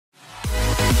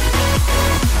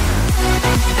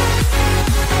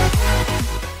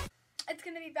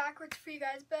backwards for you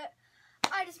guys, but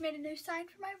I just made a new sign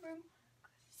for my room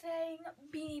saying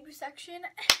BeanieBoo section.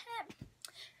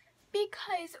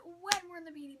 Because when we're in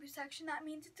the BeanieBoo section, that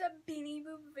means it's a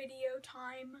BeanieBoo video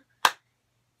time.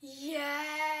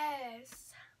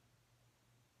 Yes.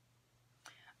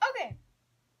 Okay.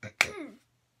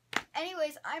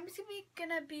 Anyways, I'm just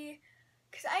gonna be,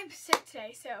 because I'm sick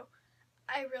today, so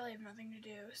I really have nothing to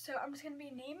do. So I'm just gonna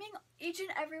be naming each and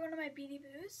every one of my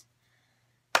BeanieBoos.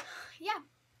 Yeah,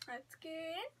 let's get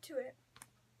into it.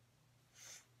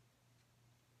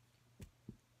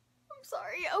 I'm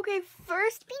sorry. Okay,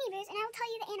 first BeanieBoos, and I will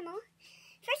tell you the animal.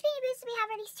 First BeanieBoos we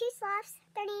have are these two sloths.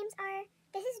 Their names are,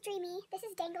 this is Dreamy, this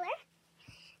is Dangler.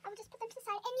 I will just put them to the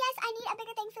side. And yes, I need a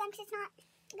bigger thing for them because it's not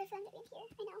good for them to be in here.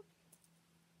 I know.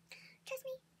 Trust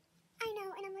me. I know,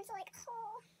 and I'm just like,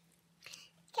 oh.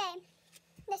 Okay,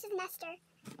 this is Nestor.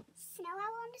 Snow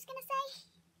Owl, I'm just gonna say.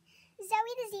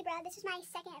 Zoe the zebra, this is my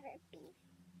second ever beanie.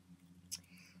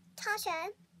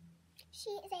 Tasha, she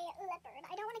is a leopard.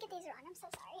 I don't want to get these wrong. I'm so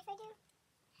sorry if I do.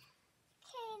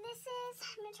 Okay, this is,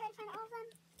 I'm going to try to find all of them.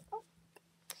 Oh.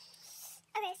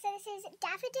 Okay, so this is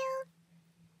Daffodil,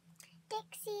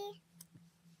 Dixie,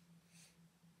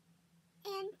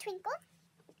 and Twinkle.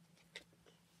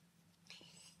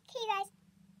 Okay, you guys.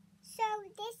 So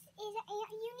this is a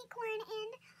unicorn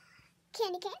and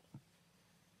candy cane.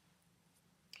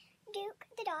 Duke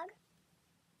the dog.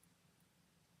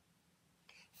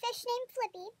 Fish named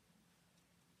Flippy.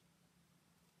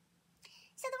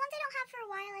 So the ones I don't have for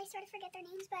a while, I sort of forget their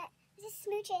names, but this is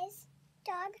Smooches,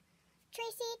 dog.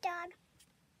 Tracy, dog.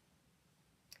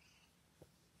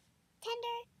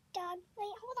 Tender, dog.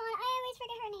 Wait, hold on. I always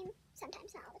forget her name.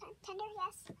 Sometimes, not all the time. Tender,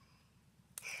 yes.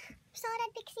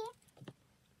 Solid-eyed Pixie.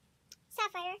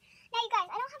 Sapphire. Now, you guys,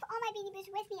 I don't have all my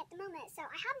BeanieBoos with me at the moment, so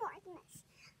I have more than this.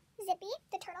 Zippy,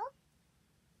 the turtle.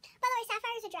 By the way,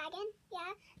 Sapphire is a dragon.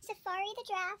 Yeah. Safari, the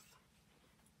giraffe.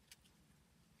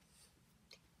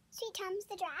 Sweet Tums,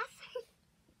 the giraffe.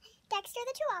 Dexter,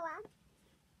 the chihuahua.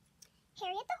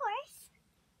 Harriet, the horse.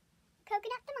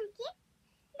 Coconut, the monkey.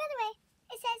 By the way,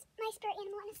 it says my spirit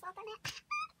animal and a sloth on it.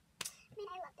 Man,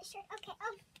 I love this shirt. Okay,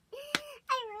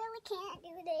 I really can't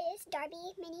do this.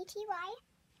 Darby, Mini, TY.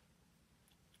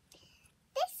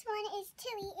 This one is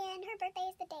Tilly, and her birthday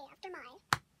is the day after my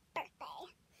birthday.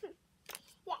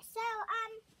 Yes, so,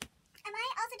 I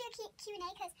might also do a Q&A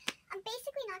because I'm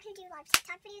basically not going to do live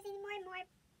TikTok videos anymore and more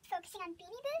focusing on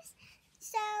BeanieBoos.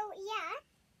 So, yeah.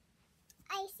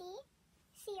 Icy,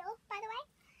 Seal, by the way.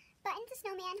 Buttons, the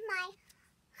snowman. My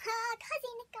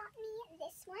cousin got me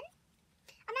this one.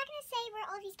 I'm not going to say where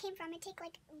all of these came from. It'd take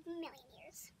like a million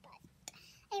years. But,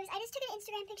 anyways, I just took an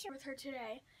Instagram picture with her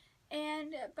today.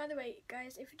 And, by the way,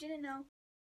 guys, if you didn't know,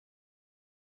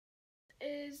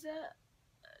 is,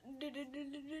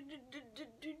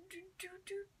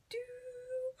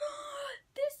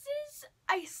 this is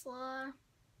Isla.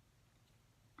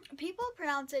 People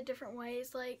pronounce it different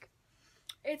ways, like,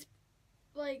 it's,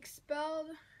 like, spelled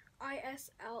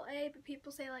I-S-L-A, but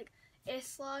people say, like,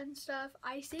 Isla and stuff.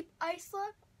 I say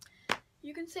Isla.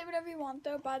 You can say whatever you want,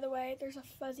 though. By the way, there's a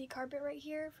fuzzy carpet right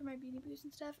here for my BeanieBoos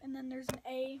and stuff, and then there's an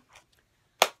A,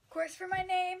 of course, for my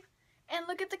name. And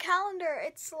look at the calendar.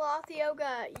 It's Sloth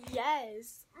Yoga.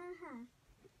 Yes.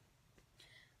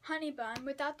 Honey Bun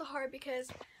without the heart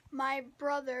because my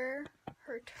brother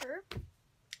hurt her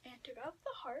and took out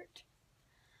the heart.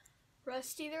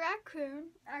 Rusty the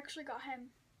raccoon. I actually got him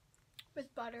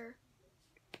with Butter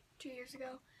 2 years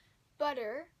ago.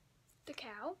 Butter the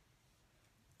cow.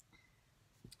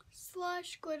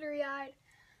 Slush, glittery eyed.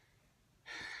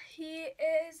 He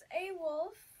is a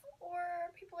wolf, or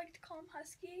people like to call him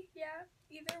Husky. Yeah,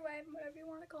 either way, whatever you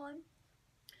want to call him.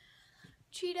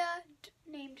 Cheetah,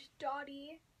 named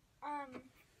Dottie.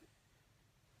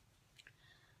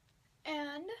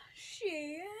 And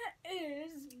she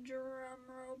is,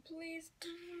 drumroll please,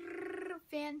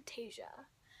 Fantasia,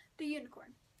 the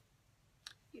unicorn.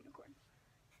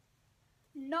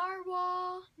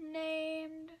 Narwhal,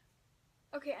 named,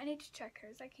 okay, I need to check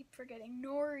hers, I keep forgetting.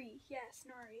 Nori, yes,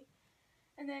 Nori.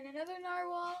 And then another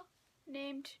narwhal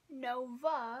named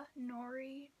Nova.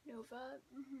 Nori, Nova.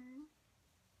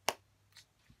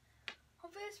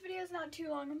 Hopefully this video is not too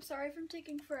long. I'm sorry if I'm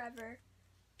taking forever.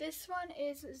 This one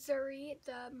is Zuri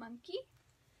the monkey.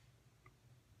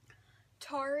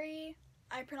 Tari,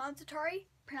 I pronounce it Tari.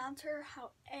 Pronounce her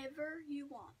however you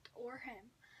want, or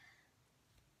him.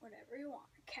 Whatever you want.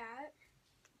 Cat.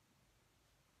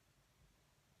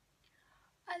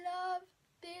 I love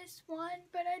this one,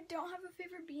 but I don't have a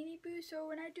favorite BeanieBoo, so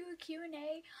when I do a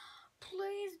Q&A,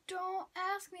 please don't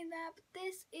ask me that. But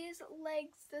this is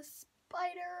Legs the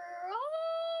spider.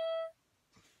 Oh!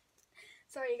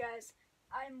 Sorry, guys.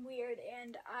 I'm weird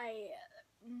and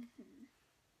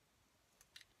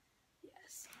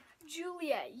Yes.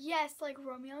 Juliet. Yes, like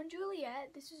Romeo and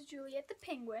Juliet. This is Juliet the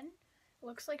penguin.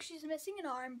 Looks like she's missing an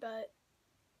arm, but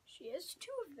she has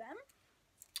 2 of them.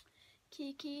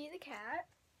 Kiki the cat.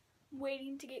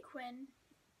 Waiting to get Quinn.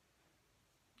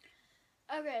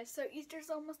 Okay, so Easter's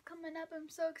almost coming up. I'm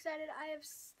so excited. I have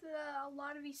a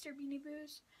lot of Easter Beanie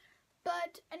Boos.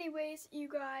 But anyways, you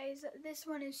guys, this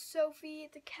one is Sophie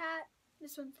the cat.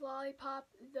 This one's Lollipop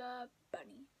the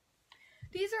bunny.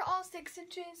 These are all 6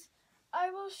 inches. I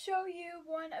will show you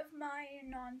one of my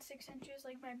non-6 inches,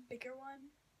 like my bigger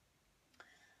one.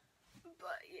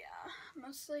 But yeah,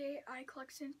 mostly I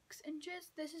collect 6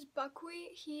 inches. This is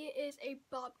Buckwheat. He is a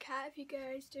bobcat, if you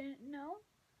guys didn't know.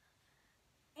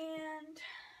 And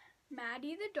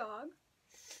Maddie the dog.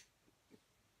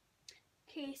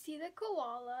 Casey the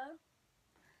koala.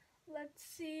 Let's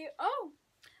see. Oh,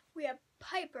 we have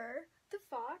Piper the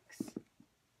fox.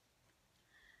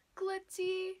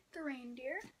 Glitzy the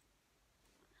reindeer.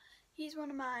 He's one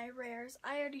of my rares.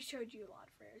 I already showed you a lot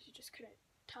of rares. You just couldn't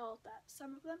tell that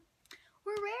some of them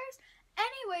were rares.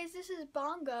 Anyways, this is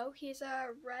Bongo. He's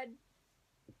a red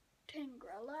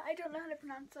tangrella. I don't know how to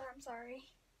pronounce that. I'm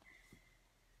sorry.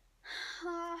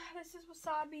 This is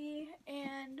Wasabi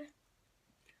and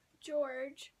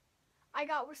George. I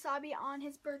got Wasabi on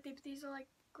his birthday, but these are like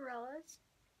gorillas.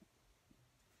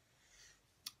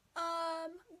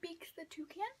 Beaks the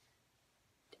toucan.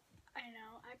 I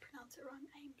know, I pronounced it wrong.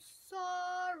 I'm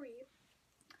sorry.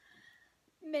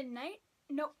 Midnight.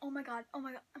 No, oh my god,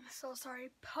 I'm so sorry.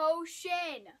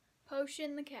 Potion.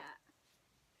 Potion the cat.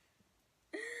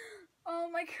 Oh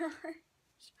my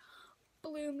gosh.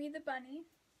 Bloomy the bunny.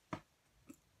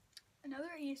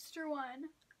 Another Easter one.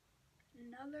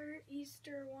 Another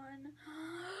Easter one.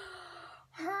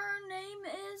 Her name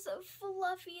is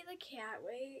Fluffy the cat.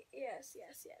 Wait, yes.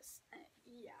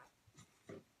 Yeah.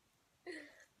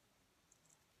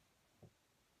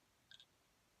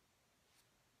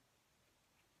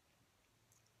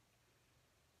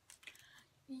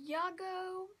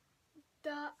 Yago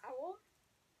the owl.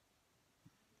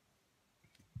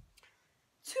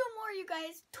 2 more, you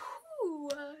guys. Two,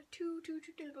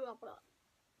 blah, blah.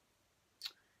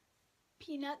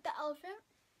 Peanut the elephant.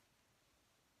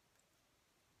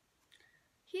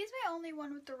 He's my only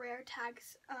one with the rare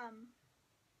tags.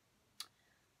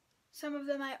 Some of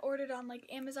them I ordered on like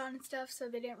Amazon and stuff, so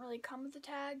they didn't really come with the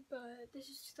tag, but this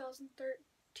is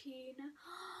 2013.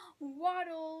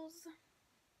 Waddles.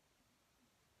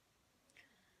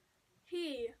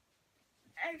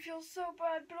 I feel so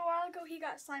bad, but a while ago he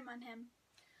got slime on him.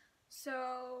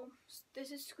 So,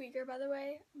 this is Squeaker, by the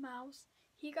way, mouse.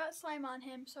 He got slime on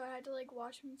him, so I had to like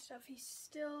wash him and stuff. He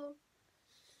still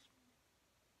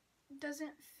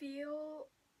doesn't feel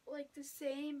like the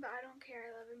same, but I don't care.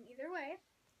 I love him either way.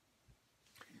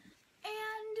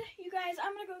 And you guys,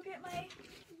 I'm gonna go get my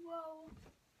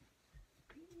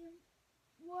premium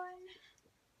one.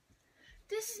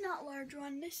 This is not large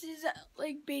one. This is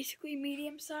like basically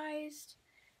medium sized.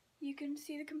 You can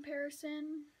see the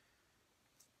comparison.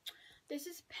 This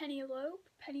is Penelope.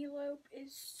 Penelope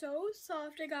is so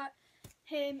soft. I got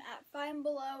him at Five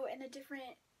Below in a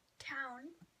different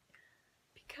town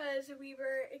because we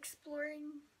were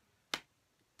exploring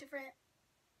different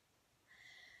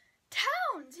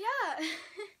towns. Yeah.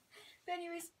 But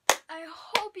anyways, I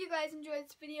hope you guys enjoyed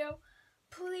this video.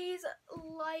 Please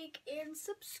like and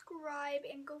subscribe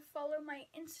and go follow my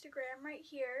Instagram right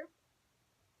here.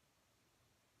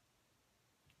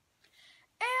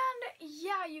 And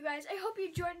yeah, you guys, I hope you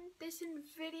enjoyed this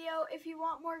video. If you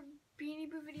want more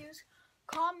BeanieBoo videos,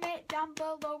 comment down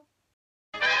below.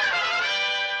 Okay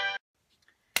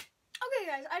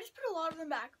guys, I just put a lot of them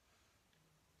back,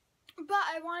 but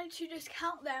I wanted to just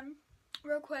count them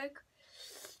real quick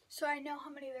so I know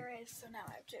how many there is, so now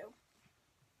I have to.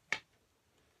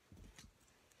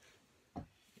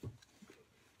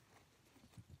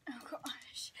 Oh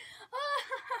gosh.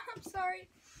 I'm sorry.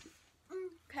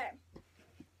 Okay.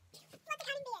 Let the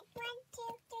counting begin. 1, 2,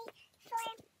 3, 4,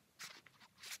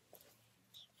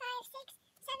 5, 6,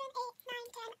 7, 8,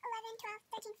 9, 10, 11, 12,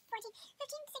 13, 14,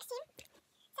 15, 16, 17,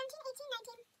 18,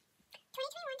 19, 20,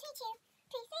 21, 22,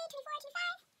 23, 24,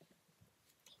 25,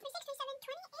 26, 27, 28,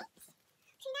 29, 30, 31, 32,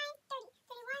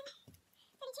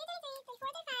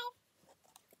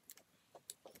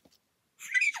 33,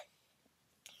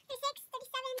 34, 35, 36,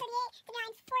 37, 38,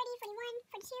 39, 40, 41,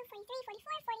 42, 43,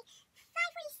 44, 45,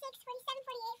 46, 47,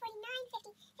 48, 49,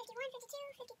 50,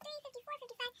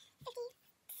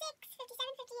 56,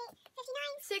 57, 58,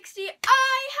 59, 60.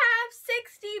 I have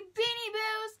 60 Beanie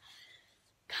Boos.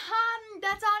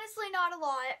 That's honestly not a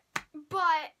lot.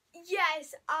 But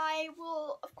yes, I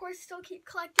will of course still keep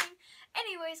collecting.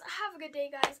 Anyways, have a good day,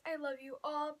 guys. I love you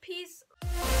all. Peace.